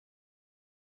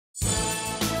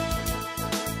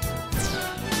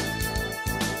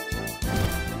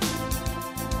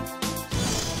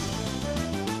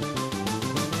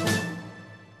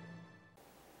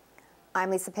I'm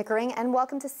Lisa Pickering, and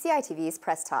welcome to CITV's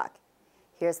Press Talk.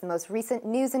 Here's the most recent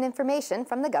news and information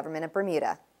from the government of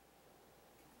Bermuda.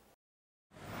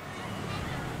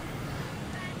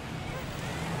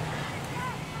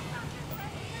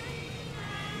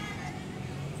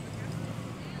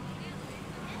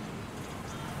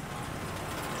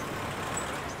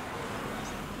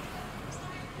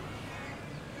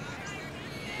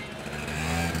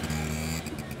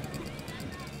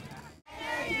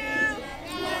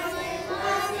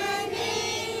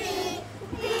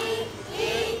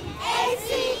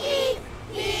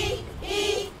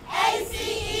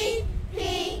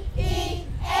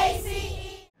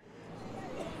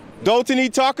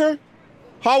 Dalton Tucker,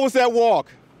 how was that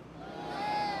walk?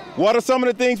 What are some of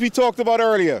the things we talked about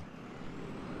earlier?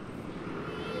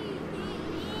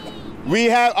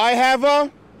 I have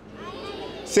a,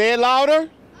 say it louder.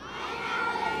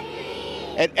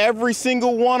 And every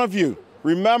single one of you,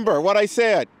 remember what I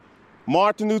said.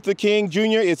 Martin Luther King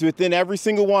Jr. is within every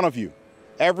single one of you.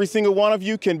 Every single one of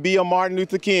you can be a Martin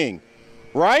Luther King,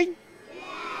 right? Yes.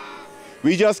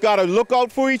 We just gotta look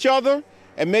out for each other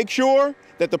and make sure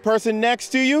that the person next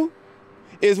to you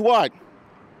is what?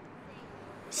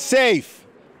 Safe.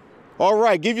 All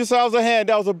right, give yourselves a hand.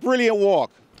 That was a brilliant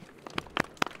walk.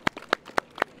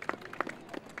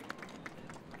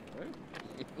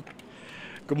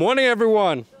 Good morning,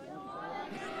 everyone.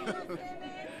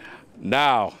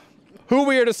 Now, who are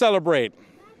we here to celebrate?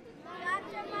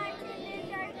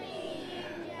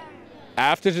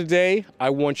 After today, I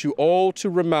want you all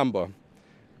to remember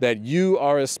that you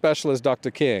are as special as Dr.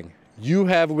 King. You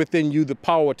have within you the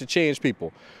power to change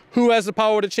people. Who has the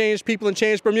power to change people and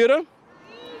change Bermuda?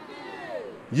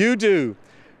 You do.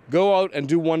 Go out and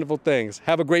do wonderful things.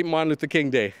 Have a great Martin Luther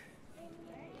King Day.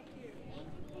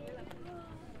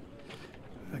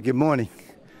 Good morning.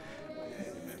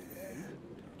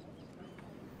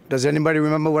 Does anybody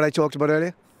remember what I talked about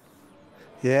earlier?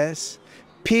 Yes.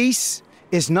 Peace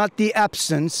is not the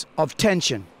absence of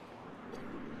tension,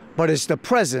 but it's the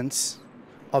presence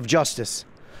of justice.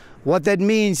 What that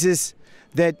means is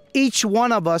that each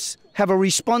one of us have a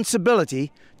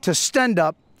responsibility to stand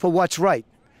up for what's right.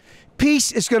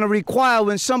 Peace is going to require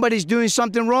when somebody's doing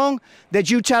something wrong that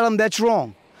you tell them that's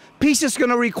wrong. Peace is going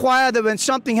to require that when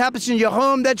something happens in your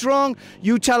home that's wrong,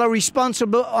 you tell a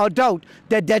responsible adult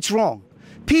that that's wrong.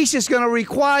 Peace is going to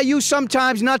require you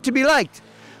sometimes not to be liked,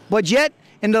 but yet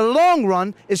in the long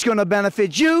run, it's going to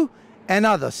benefit you and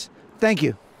others. Thank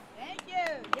you.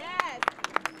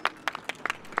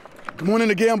 Good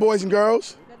morning again, boys and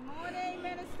girls. Good morning,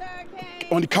 Minister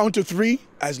Caines. On the count of three,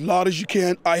 as loud as you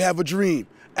can, I have a dream.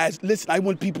 Listen, I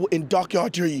want people in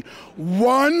Dockyard to hear you.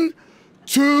 1,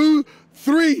 2,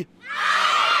 3.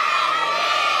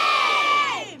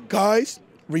 Guys,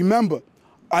 remember,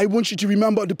 I want you to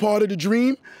remember the part of the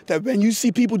dream that when you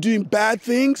see people doing bad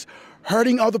things,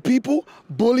 hurting other people,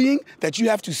 bullying, that you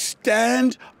have to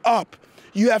stand up.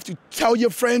 You have to tell your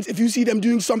friends if you see them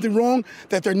doing something wrong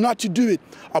that they're not to do it.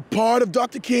 A part of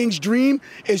Dr. King's dream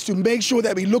is to make sure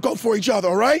that we look out for each other,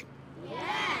 all right?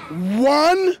 Yeah.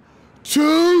 1,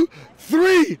 2,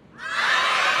 3.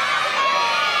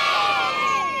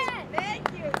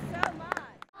 Thank you so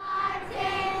much.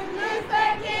 Martin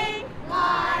Luther King,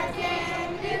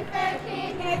 Martin Luther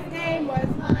King, his name was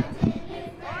Martin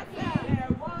Luther King. There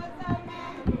was a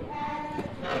man who had a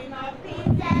dream of peace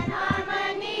And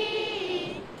harmony.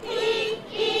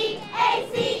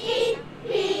 P-E-A-C-E,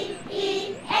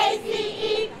 P-E-A-C-E,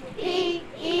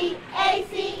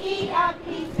 P-E-A-C-E, of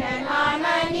peace and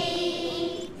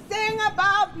harmony. Sing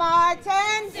about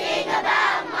Martin. Sing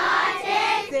about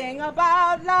Martin. Sing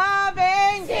about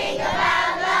loving. Sing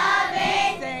about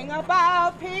loving. Sing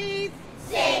about peace.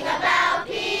 Sing about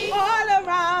peace. All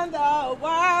around the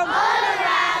world. All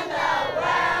around the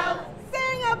world.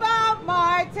 Sing about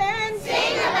Martin.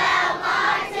 Sing about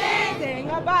Martin. Sing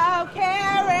about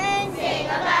caring. Sing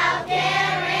about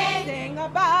caring. Sing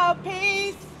about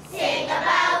peace. Sing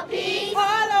about peace.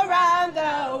 All around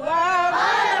the world.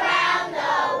 All around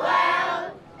the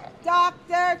world.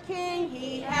 Dr. King,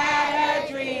 he had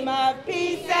a dream of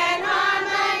peace and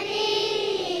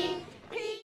harmony.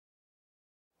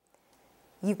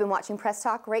 You've been watching Press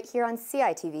Talk right here on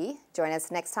CITV. Join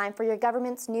us next time for your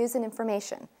government's news and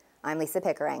information. I'm Lisa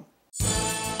Pickering.